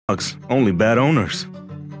dogs, only bad owners.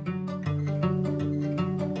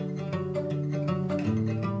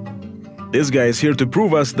 This guy is here to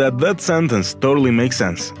prove us that that sentence totally makes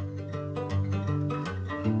sense.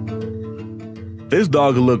 This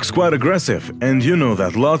dog looks quite aggressive, and you know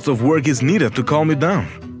that lots of work is needed to calm it down.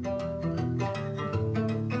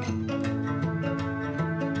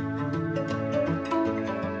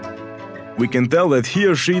 We can tell that he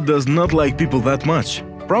or she does not like people that much.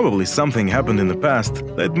 Probably something happened in the past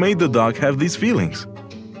that made the dog have these feelings.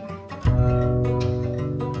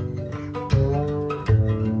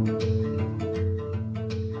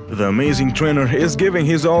 The amazing trainer is giving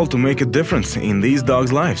his all to make a difference in these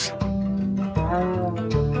dogs' lives.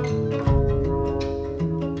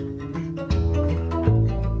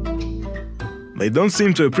 They don't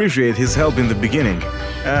seem to appreciate his help in the beginning,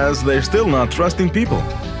 as they're still not trusting people.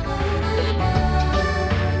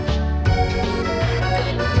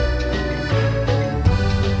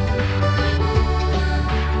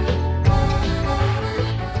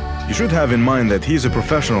 You should have in mind that he's a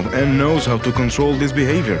professional and knows how to control this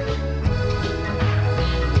behavior.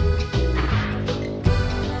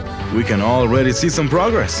 We can already see some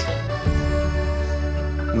progress.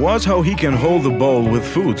 Watch how he can hold the bowl with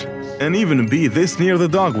food and even be this near the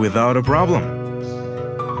dog without a problem.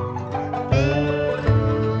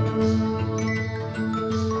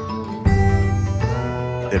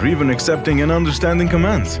 They're even accepting and understanding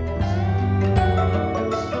commands.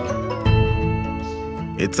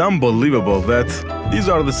 It's unbelievable that these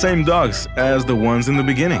are the same dogs as the ones in the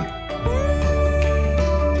beginning.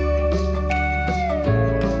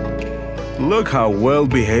 Look how well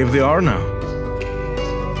behaved they are now.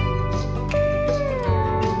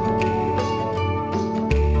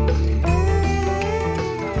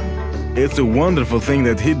 It's a wonderful thing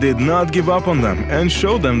that he did not give up on them and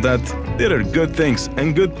showed them that there are good things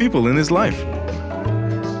and good people in his life.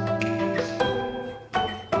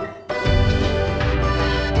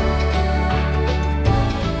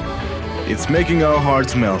 It's making our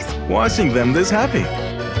hearts melt, watching them this happy.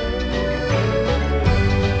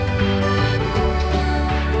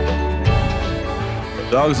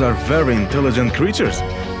 Dogs are very intelligent creatures,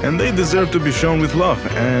 and they deserve to be shown with love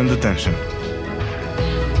and attention.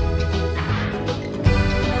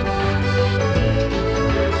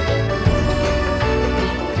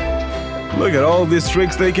 Look at all these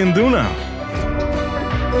tricks they can do now.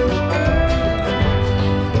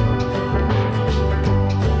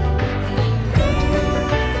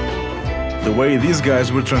 The way these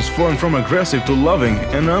guys were transformed from aggressive to loving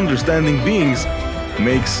and understanding beings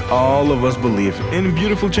makes all of us believe in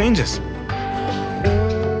beautiful changes.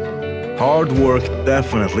 Hard work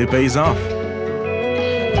definitely pays off.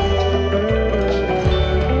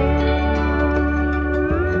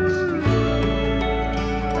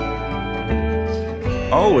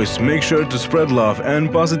 Always make sure to spread love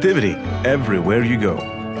and positivity everywhere you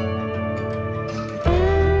go.